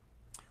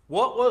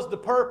 what was the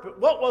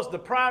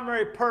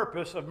primary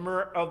purpose of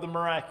the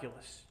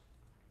miraculous?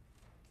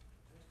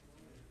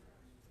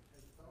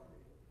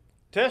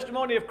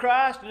 Testimony of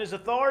Christ and His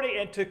authority,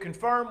 and to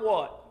confirm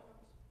what?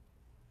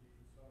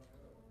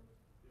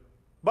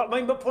 But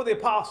for the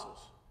apostles.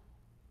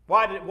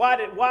 Why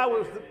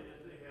was the...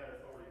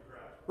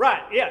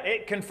 Right, yeah,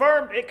 it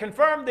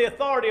confirmed the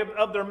authority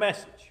of their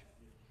message.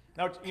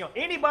 Now,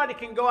 anybody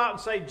can go out and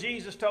say,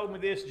 Jesus told me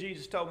this,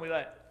 Jesus told me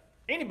that.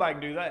 Anybody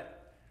can do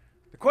that.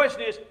 The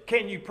question is,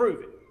 can you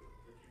prove it?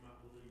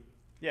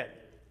 Yeah,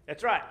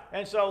 that's right.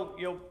 And so,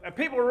 and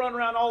people are running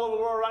around all over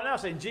the world right now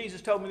saying,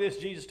 Jesus told me this,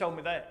 Jesus told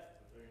me that.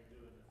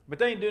 But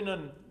they ain't doing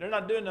nothing. They're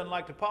not doing nothing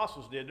like the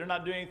apostles did. They're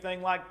not doing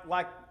anything like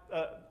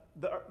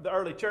the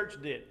early church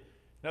did.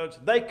 Notice,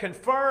 they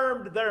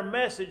confirmed their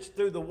message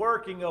through the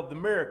working of the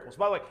miracles.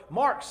 By the way,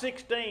 Mark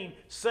 16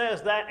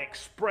 says that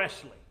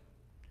expressly.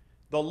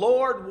 The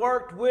Lord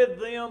worked with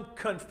them,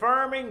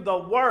 confirming the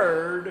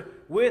word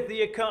with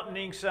the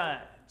accompanying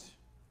signs.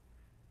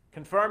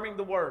 Confirming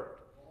the word.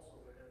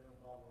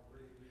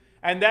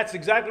 And that's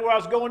exactly where I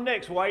was going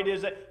next, Wade,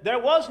 is that there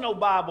was no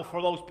Bible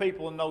for those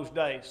people in those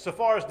days. So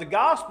far as the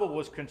gospel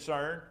was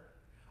concerned,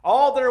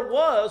 all there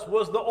was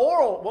the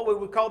oral, what we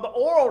would call the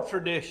oral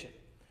tradition.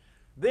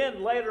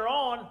 Then later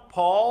on,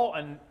 Paul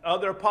and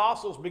other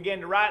apostles began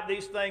to write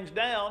these things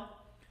down.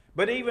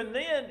 But even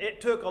then,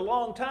 it took a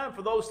long time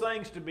for those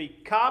things to be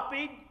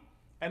copied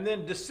and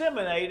then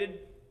disseminated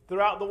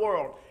throughout the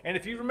world. And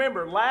if you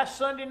remember, last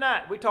Sunday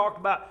night, we talked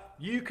about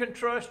you can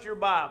trust your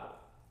Bible.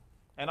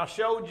 And I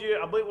showed you,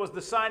 I believe it was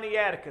the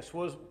Sinaiticus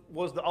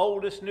was the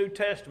oldest New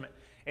Testament.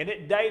 And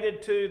it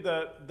dated to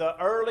the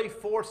early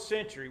 4th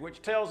century,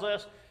 which tells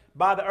us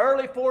by the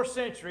early 4th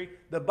century,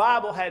 the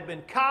Bible had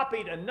been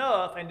copied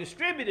enough and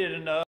distributed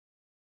enough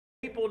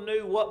that people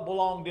knew what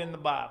belonged in the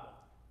Bible.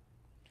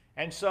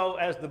 And so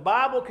as the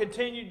Bible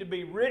continued to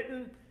be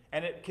written,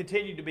 and it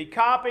continued to be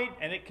copied,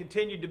 and it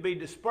continued to be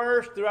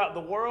dispersed throughout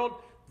the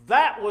world,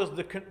 that was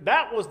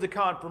the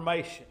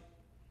confirmation.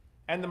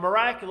 And the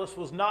miraculous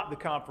was not the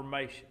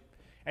confirmation.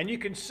 And you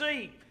can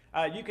see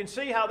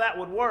how that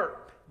would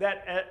work.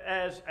 That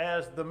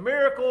as the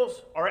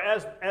miracles, or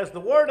as the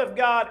Word of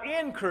God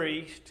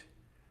increased,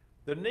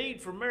 the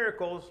need for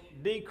miracles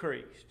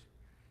decreased.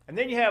 And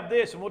then you have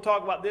this, and we'll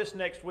talk about this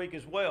next week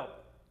as well.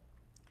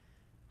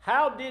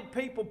 How did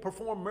people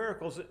perform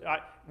miracles?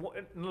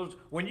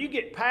 When you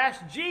get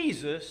past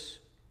Jesus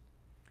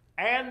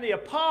and the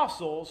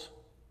apostles,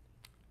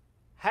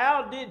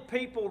 how did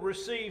people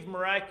receive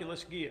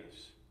miraculous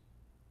gifts?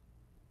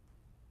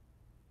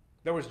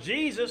 There was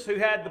Jesus who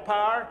had the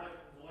power.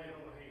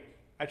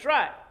 That's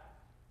right.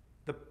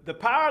 The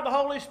power of the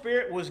Holy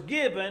Spirit was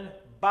given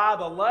by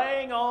the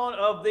laying on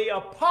of the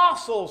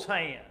apostles'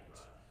 hands.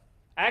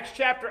 Acts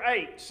chapter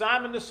 8,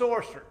 Simon the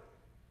sorcerer.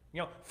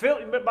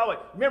 Philip, by the way,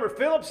 remember,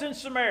 Philip's in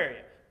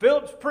Samaria.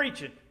 Philip's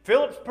preaching.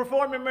 Philip's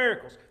performing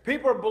miracles.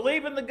 People are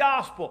believing the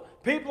gospel.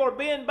 People are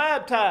being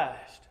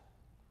baptized.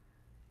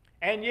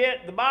 And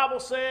yet the Bible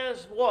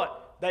says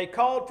what? They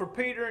called for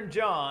Peter and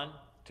John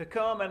to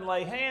come and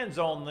lay hands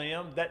on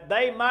them that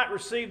they might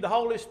receive the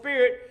Holy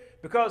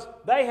Spirit, because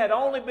they had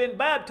only been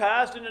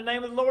baptized in the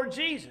name of the Lord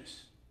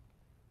Jesus.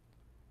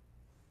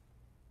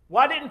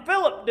 Why didn't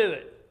Philip do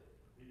it?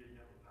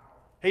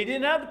 He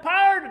didn't have the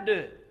power to do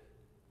it.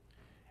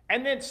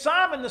 And then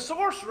Simon the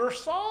sorcerer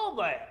saw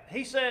that.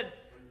 He said,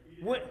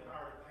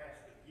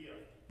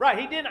 right,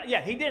 he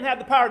didn't have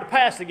the power to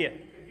pass the gift.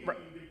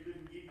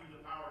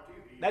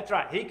 That's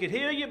right. He could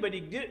heal you, but he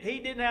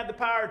didn't have the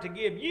power to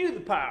give you the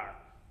power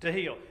to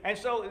heal. And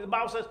so the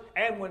Bible says,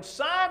 and when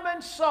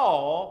Simon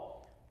saw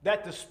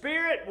that the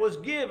Spirit was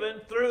given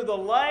through the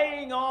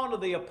laying on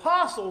of the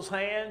apostles'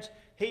 hands,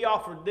 he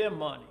offered them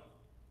money.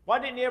 Why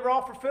didn't he ever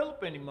offer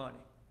Philip any money?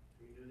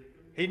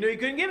 He knew he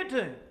couldn't give it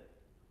to him.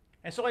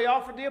 And so he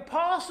offered the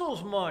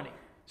apostles money.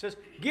 He says,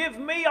 give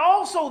me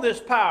also this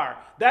power,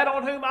 that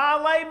on whom I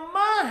lay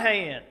my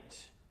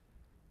hands,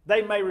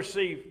 they may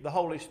receive the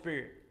Holy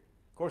Spirit.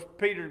 Of course,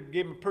 Peter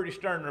gave him a pretty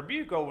stern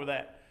rebuke over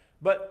that.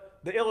 But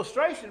the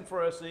illustration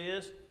for us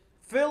is,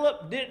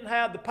 Philip didn't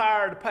have the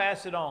power to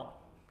pass it on.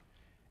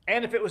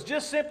 And if it was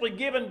just simply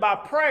given by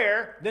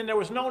prayer, then there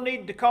was no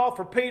need to call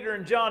for Peter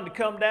and John to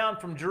come down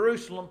from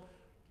Jerusalem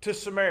to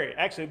Samaria.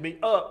 Actually, it'd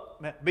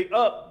be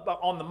up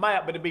on the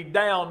map, but it'd be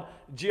down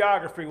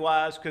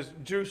geography-wise, because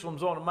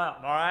Jerusalem's on a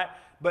mountain, all right?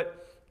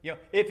 But you know,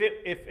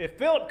 if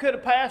Philip could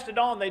have passed it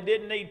on, they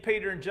didn't need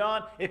Peter and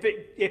John. If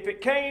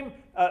it came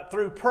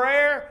through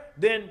prayer,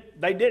 then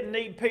they didn't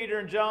need Peter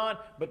and John.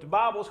 But the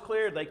Bible's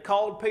clear. They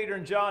called Peter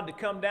and John to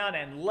come down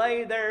and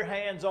lay their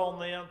hands on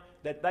them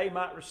that they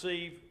might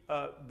receive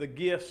the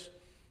gifts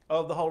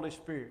of the Holy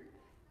Spirit.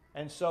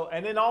 And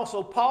then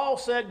also Paul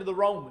said to the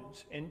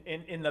Romans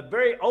in the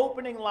very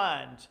opening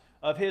lines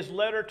of his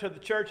letter to the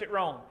church at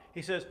Rome,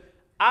 he says,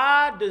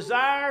 I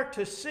desire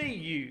to see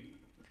you,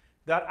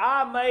 that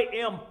I may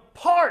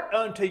impart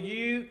unto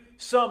you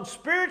some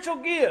spiritual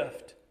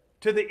gift,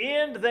 to the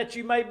end that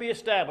you may be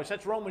established.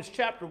 That's Romans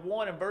chapter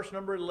 1 and verse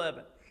number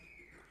 11.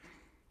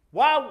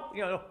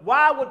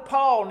 Why would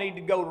Paul need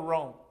to go to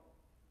Rome?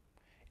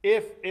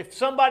 If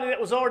somebody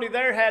that was already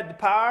there had the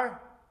power,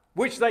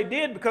 which they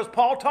did, because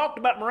Paul talked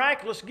about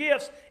miraculous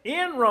gifts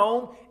in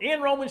Rome,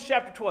 in Romans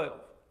chapter 12.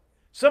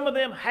 Some of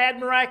them had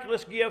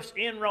miraculous gifts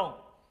in Rome.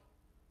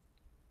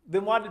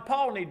 Then why did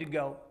Paul need to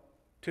go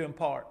to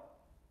impart?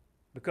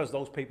 Because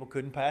those people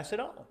couldn't pass it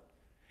on.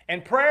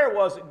 And prayer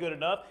wasn't good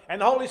enough,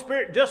 and the Holy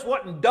Spirit just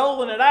wasn't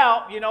doling it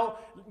out,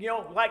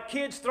 like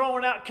kids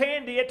throwing out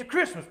candy at the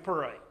Christmas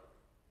parade.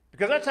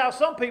 Because that's how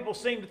some people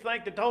seem to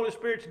think that the Holy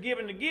Spirit's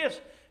giving the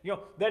gifts,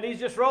 that he's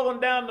just rolling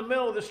down the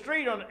middle of the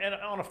street on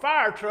a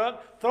fire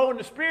truck, throwing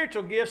the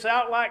spiritual gifts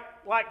out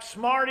like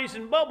Smarties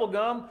and bubble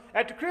gum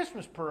at the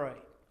Christmas parade.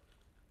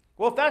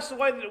 Well, if that's the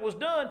way that it was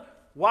done,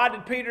 why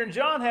did Peter and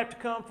John have to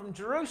come from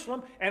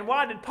Jerusalem, and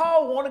why did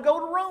Paul want to go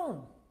to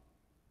Rome?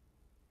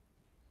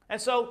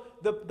 And so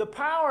the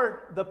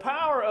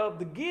power of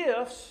the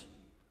gifts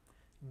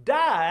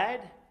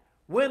died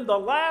when the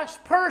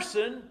last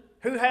person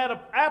who had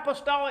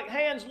apostolic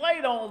hands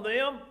laid on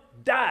them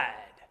died.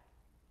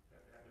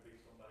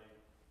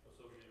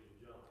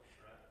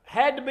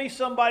 Had to be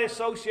somebody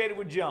associated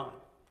with John.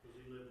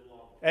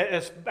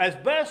 As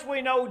best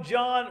we know,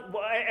 John,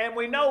 and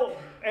we know,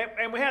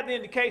 and we have the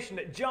indication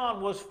that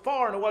John was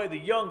far and away the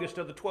youngest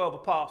of the 12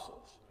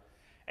 apostles.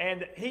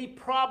 And he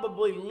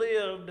probably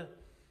lived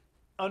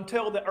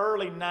until the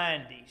early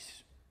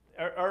 90s.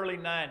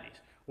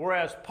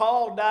 Whereas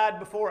Paul died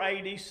before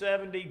AD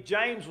 70.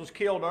 James was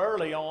killed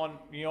early on,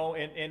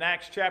 in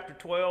Acts chapter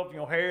 12.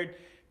 Herod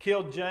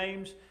killed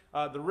James.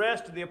 The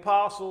rest of the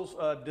apostles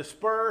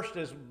dispersed,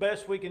 as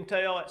best we can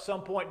tell, at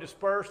some point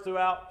dispersed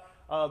throughout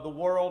the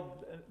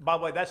world. By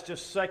the way, that's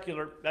just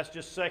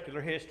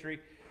secular history.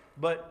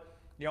 But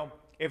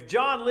if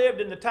John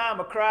lived in the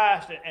time of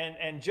Christ,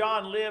 and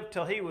John lived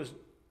till he was,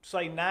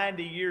 say,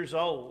 90 years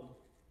old,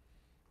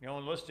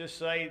 and let's just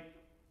say,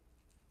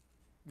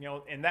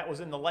 and that was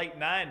in the late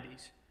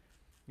 90s.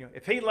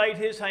 If he laid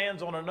his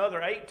hands on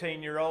another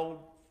 18-year-old,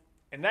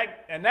 and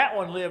that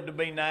one lived to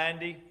be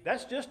 90,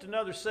 that's just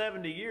another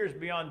 70 years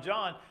beyond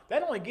John.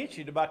 That only gets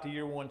you to about the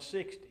year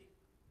 160.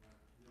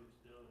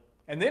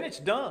 And then it's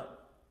done.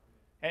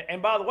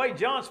 And by the way,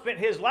 John spent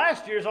his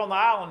last years on the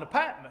island of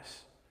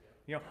Patmos.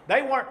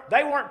 They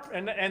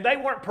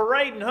weren't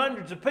parading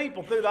hundreds of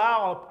people through the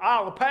Isle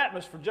of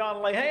Patmos for John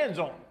to lay hands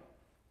on them.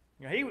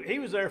 He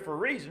was there for a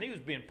reason. He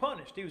was being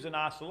punished. He was in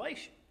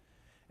isolation.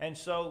 And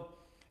so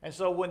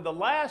when the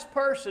last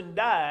person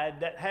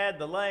died that had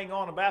the laying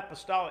on of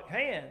apostolic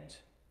hands,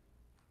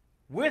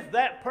 with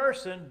that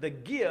person, the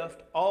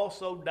gift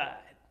also died.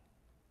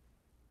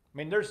 I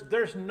mean,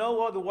 there's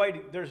no other way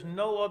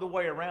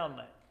around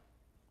that.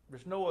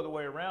 There's no other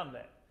way around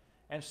that.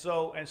 And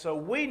so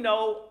we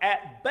know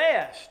at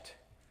best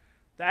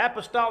the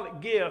apostolic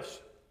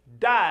gifts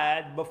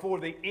died before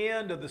the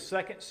end of the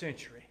 2nd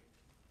century.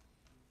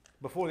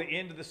 Before the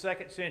end of the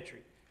 2nd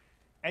century.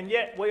 And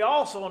yet we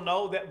also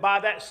know that by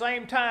that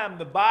same time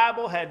the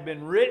Bible had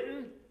been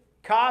written,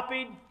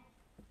 copied,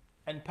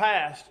 and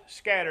passed,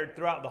 scattered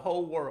throughout the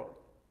whole world.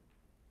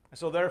 And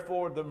so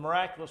therefore the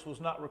miraculous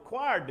was not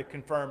required to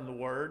confirm the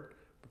Word,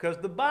 because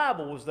the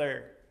Bible was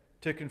there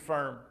to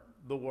confirm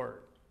the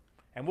Word.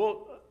 And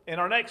in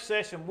our next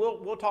session,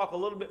 we'll talk a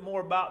little bit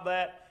more about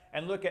that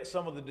and look at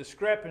some of the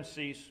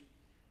discrepancies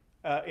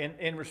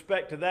in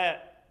respect to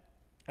that.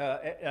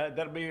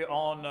 That'll be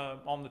on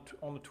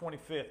the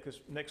 25th,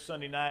 because next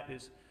Sunday night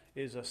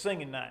is a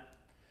singing night.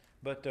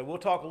 But we'll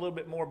talk a little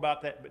bit more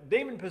about that. But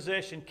demon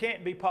possession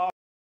can't be possible.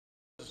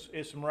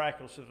 It's a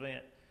miraculous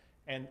event,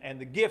 and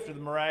the gift of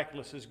the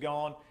miraculous is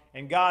gone.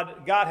 And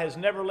God has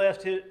never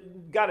left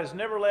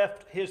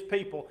His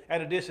people at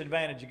a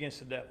disadvantage against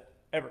the devil,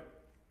 ever.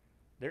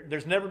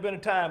 There's never been a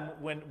time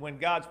when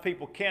God's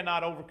people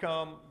cannot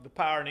overcome the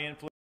power and the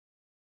influence.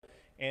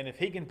 And if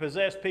He can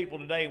possess people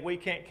today, we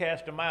can't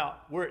cast them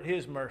out. We're at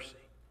His mercy,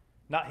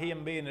 not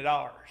Him being at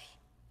ours,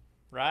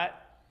 right?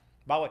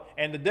 By the way,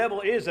 and the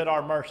devil is at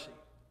our mercy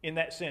in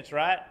that sense,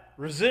 right?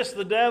 Resist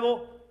the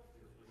devil,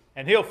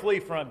 and he'll flee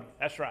from you.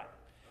 That's right.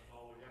 That's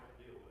all we have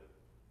to deal with.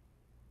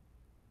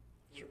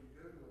 When you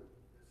Google it,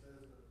 it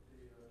says that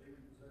the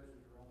demon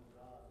possessions are on the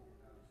rise in the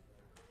United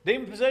States.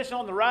 Demon possession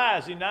on the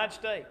rise in the United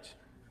States.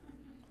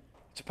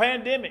 It's a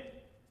pandemic.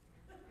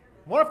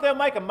 What if they'll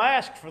make a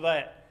mask for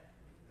that?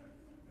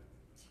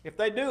 If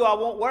they do, I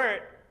won't wear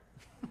it.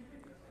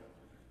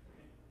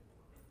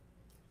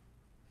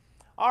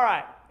 All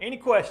right. Any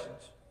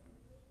questions?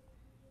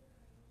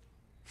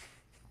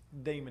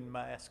 Demon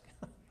mask.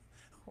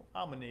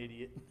 I'm an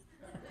idiot.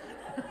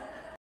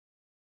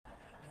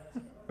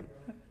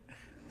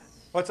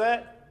 What's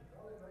that?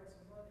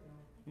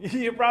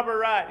 You're probably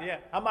right. Yeah,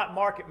 I might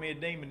market me a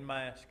demon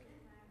mask.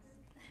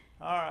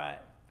 All right.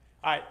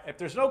 All right. If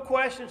there's no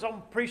questions, I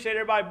appreciate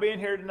everybody being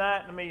here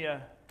tonight. Let me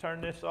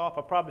turn this off.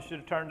 I probably should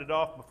have turned it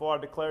off before I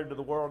declared to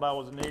the world I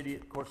was an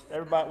idiot. Of course,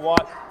 everybody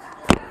watch.